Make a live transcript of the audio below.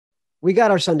we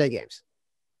got our Sunday games.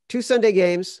 2 Sunday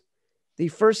games. The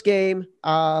first game,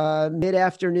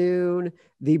 mid-afternoon,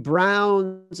 the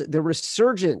Browns, the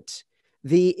resurgent,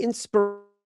 the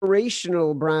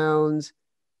inspirational Browns,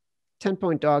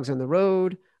 10-point dogs on the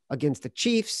road against the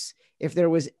Chiefs. If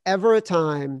there was ever a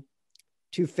time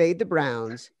to fade the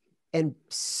Browns and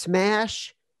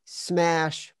smash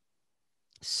the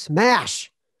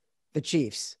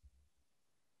Chiefs,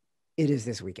 it is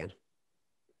this weekend.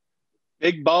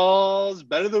 Big balls,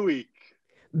 bet of the week.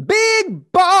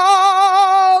 Big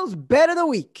balls, bet of the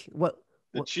week.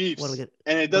 The Chiefs. What are we gonna,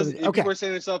 and it doesn't. Okay. People are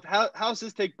saying to themselves, how does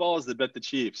this take balls to bet the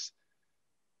Chiefs?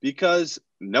 Because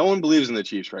no one believes in the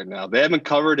Chiefs right now. They haven't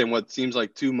covered in what seems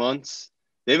like 2 months.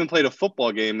 They haven't played a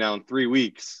football game now in 3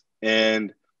 weeks.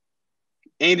 And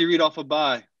Andy Reid off a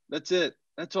bye. That's it.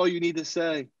 That's all you need to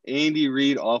say. Andy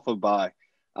Reid off a bye.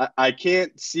 I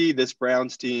can't see this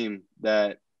Browns team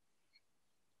that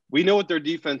we know what their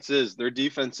defense is. Their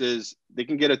defense is they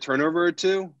can get a turnover or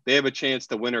two. They have a chance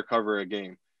to win or cover a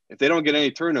game. If they don't get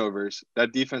any turnovers,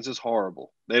 that defense is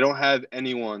horrible. They don't have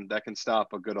anyone that can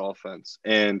stop a good offense.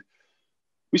 And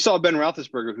we saw Ben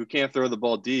Roethlisberger, who can't throw the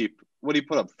ball deep. What did he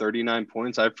put up, 39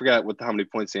 points? I forgot how many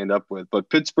points they end up with. But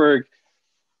Pittsburgh,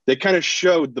 they kind of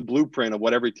showed the blueprint of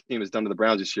what every team has done to the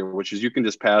Browns this year, which is you can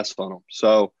just pass on them.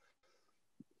 So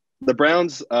the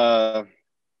Browns, what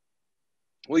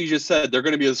you just said, they're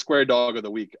going to be the square dog of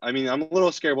the week. I mean, I'm a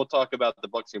little scared. We'll talk about the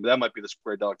Bucs game, but that might be the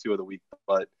square dog too of the week.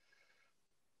 But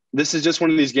this is just one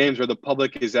of these games where the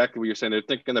public, exactly what you're saying, they're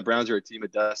thinking the Browns are a team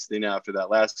of destiny now after that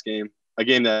last game, a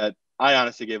game that I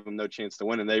honestly gave them no chance to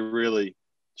win, and they really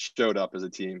showed up as a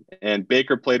team. And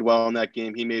Baker played well in that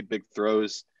game. He made big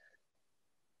throws.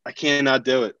 I cannot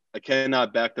do it. I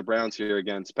cannot back the Browns here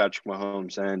against Patrick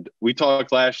Mahomes. And we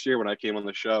talked last year when I came on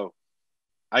the show.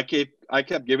 I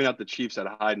kept giving out the Chiefs at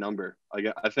a high number.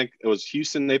 I think it was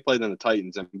Houston they played, and the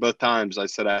Titans, and both times I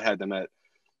said I had them at.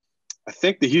 I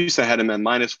think the Houston had them at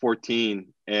 -14,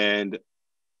 and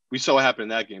we saw what happened in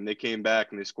that game. They came back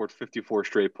and they scored 54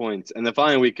 straight points. And the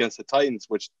following week against the Titans,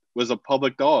 which was a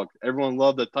public dog, everyone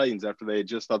loved the Titans after they had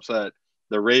just upset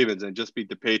the Ravens and just beat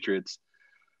the Patriots.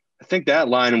 I think that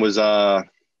line was I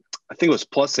think it was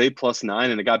 +8,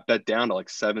 +9, and it got bet down to like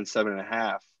 7,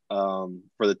 7.5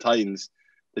 for the Titans.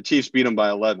 The Chiefs beat them by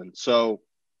 11. So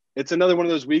it's another one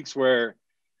of those weeks where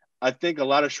I think a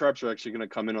lot of sharps are actually going to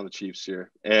come in on the Chiefs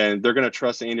here, and they're going to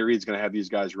trust Andy Reid's going to have these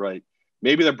guys right.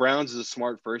 Maybe the Browns is a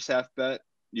smart first half bet.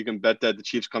 You can bet that the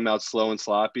Chiefs come out slow and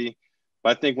sloppy.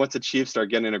 But I think once the Chiefs start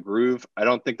getting in a groove, I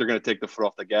don't think they're going to take the foot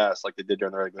off the gas like they did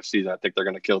during the regular season. I think they're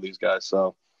going to kill these guys.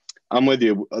 So I'm with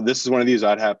you. This is one of these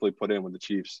I'd happily put in with the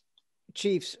Chiefs.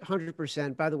 Chiefs,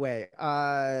 100%. By the way,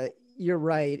 you're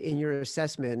right in your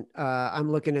assessment.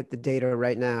 I'm looking at the data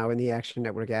right now in the Action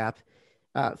Network app.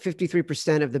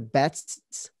 53% of the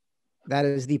bets, that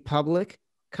is the public,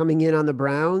 coming in on the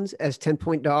Browns as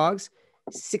 10-point dogs.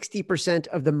 60%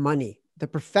 of the money, the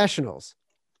professionals,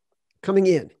 coming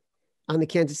in on the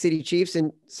Kansas City Chiefs.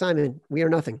 And Simon, we are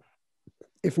nothing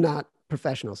if not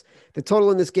professionals. The total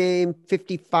in this game,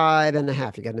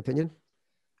 55.5. You got an opinion?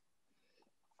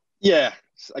 Yeah,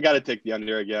 I got to take the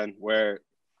under again, where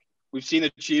we've seen the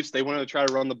Chiefs. They want to try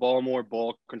to run the ball more,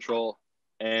 ball control,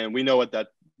 and we know what the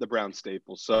Browns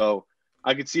staple. So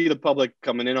I could see the public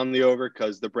coming in on the over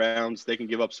because the Browns, they can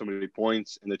give up so many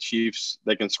points, and the Chiefs,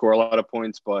 they can score a lot of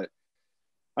points, but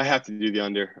I have to do the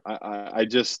under. I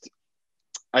just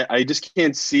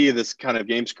can't see this kind of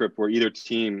game script where either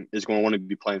team is going to want to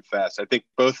be playing fast. I think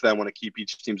both of them want to keep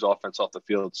each team's offense off the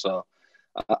field. So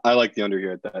I like the under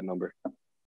here at that number.